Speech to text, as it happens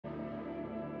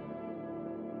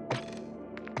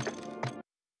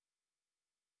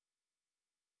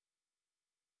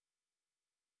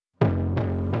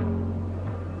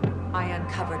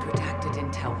uncovered redacted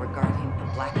intel regarding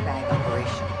a black bag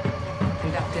operation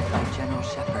conducted by General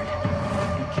Shepard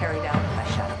and carried out by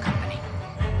Shadow Company.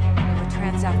 We were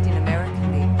transacting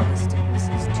American-made ballistic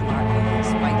missiles to our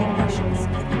allies fighting Russians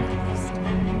in the Middle East.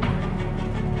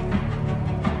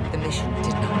 The mission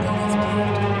did not go as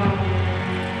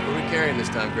planned. What are we carrying this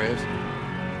time, Graves? If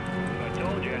I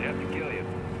told you, I'd have to kill you.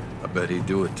 I bet he'd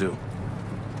do it too.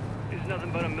 It's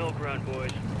nothing but a milk run,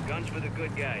 boys. Guns for the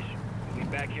good guys. We'll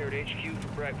be back here at HQ for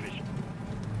breakfast.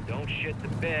 Don't shit the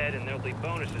bed and there'll be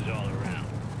bonuses all around.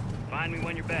 Find me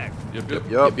when you're back.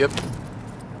 Yep.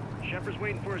 Shepard's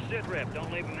waiting for a sit rep. Don't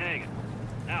leave him hanging.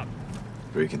 Out.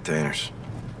 3 containers.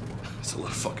 That's a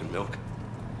lot of fucking milk.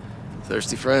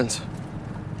 Thirsty friends.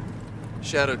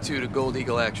 Shadow 2 to Gold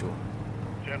Eagle Actual.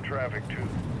 10 traffic 2.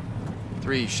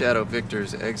 3 Shadow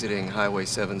Victors exiting Highway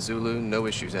 7 Zulu. No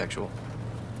issues, Actual.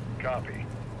 Copy.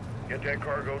 Get that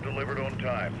cargo delivered on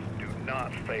time. Do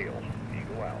not fail.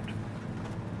 Eagle out.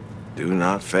 Do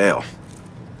not fail.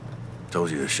 Told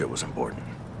you this shit was important.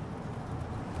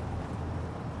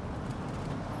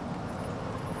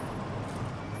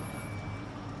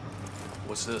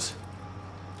 What's this?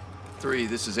 3,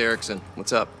 this is Erickson.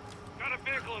 What's up? Got a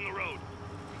vehicle in the road.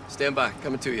 Stand by.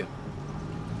 Coming to you.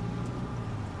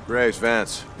 Graves,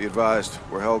 Vance, be advised.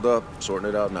 We're held up. Sorting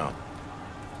it out now.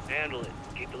 Handle it.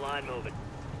 Keep the line moving.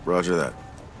 Roger that.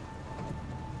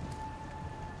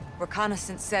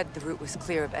 Reconnaissance said the route was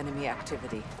clear of enemy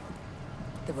activity.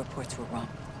 The reports were wrong.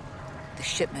 The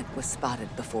shipment was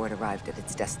spotted before it arrived at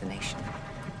its destination.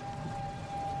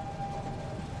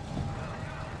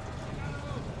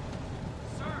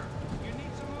 I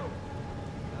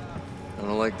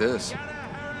don't like this.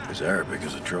 His Arabic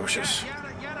is atrocious.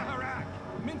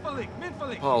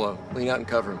 Apollo, lean out and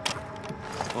cover him.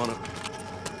 On him.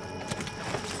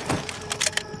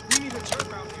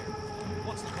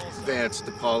 Vance,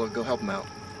 Apollo, go help him out.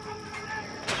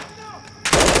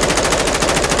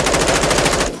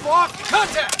 Fuck!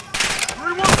 Contact!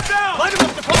 Everyone's down! Light him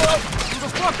up, Apollo! Who the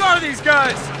fuck are these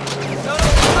guys? No!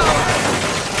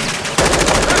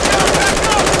 Back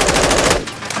up!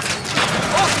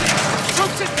 Austin!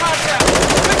 Troops in contact!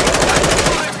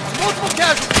 Multiple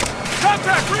casualties!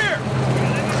 Contact rear!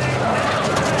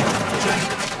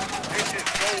 This is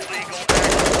Gold Eagle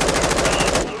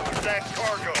Actual. Lose that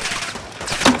cargo.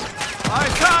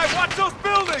 Ty, watch those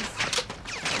buildings!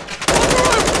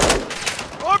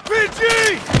 RPG!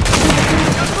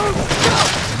 Get loose! Go!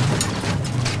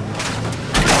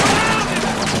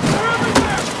 They're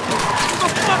everywhere! Who the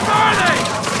fuck are they?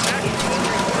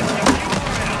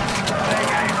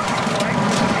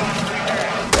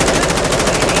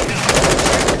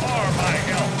 My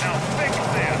help. Now fix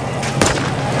this.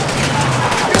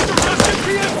 Get the Russian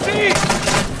PMCs!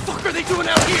 What the fuck are they doing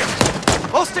out here?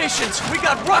 All stations, we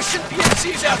got Russian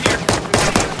PMCs out here!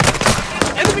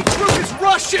 Enemy troop is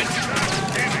Russian!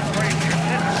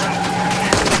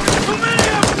 Too many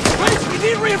of them! Wait, we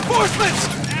need reinforcements!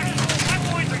 My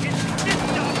boys are getting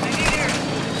stitched up. They need air.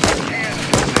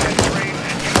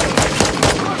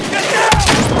 Get down!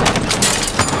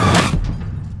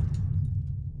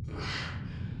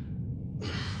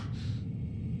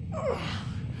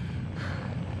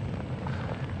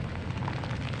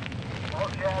 All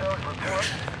shadows report.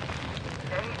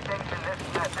 Any station this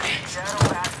message.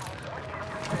 Shadow Actual.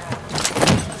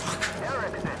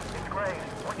 Erickson, it's Graves.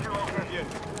 What's your location?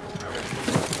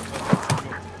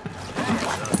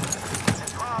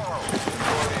 It's Hollow.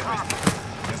 Copy.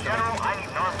 General, I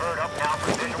need non-bird up now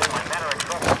for visual. My men are in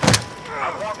trouble. I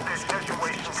want this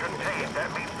situation contained. That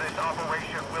means this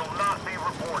operation will not be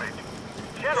reported.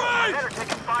 General, my men are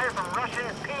taking fire from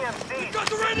Russian PMCs. Got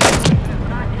the ready!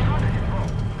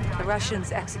 The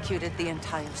Russians executed the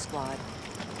entire squad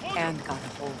and got a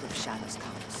hold of Shadow's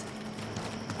comms.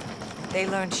 They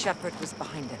learned Shepard was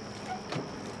behind it.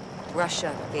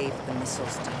 Russia gave the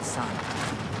missiles to Hassan.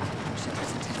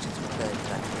 Shepard's intentions were good,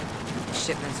 but the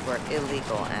shipments were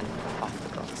illegal and off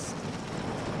the books.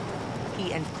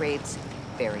 He and Graves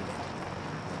buried it.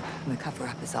 And the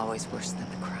cover-up is always worse than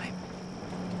the crime.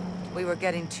 We were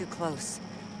getting too close,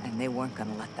 and they weren't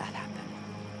gonna let that happen.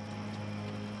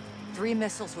 3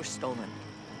 missiles were stolen.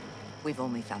 We've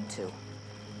only found 2.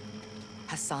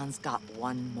 Hassan's got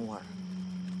 1 more.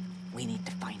 We need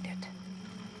to find it.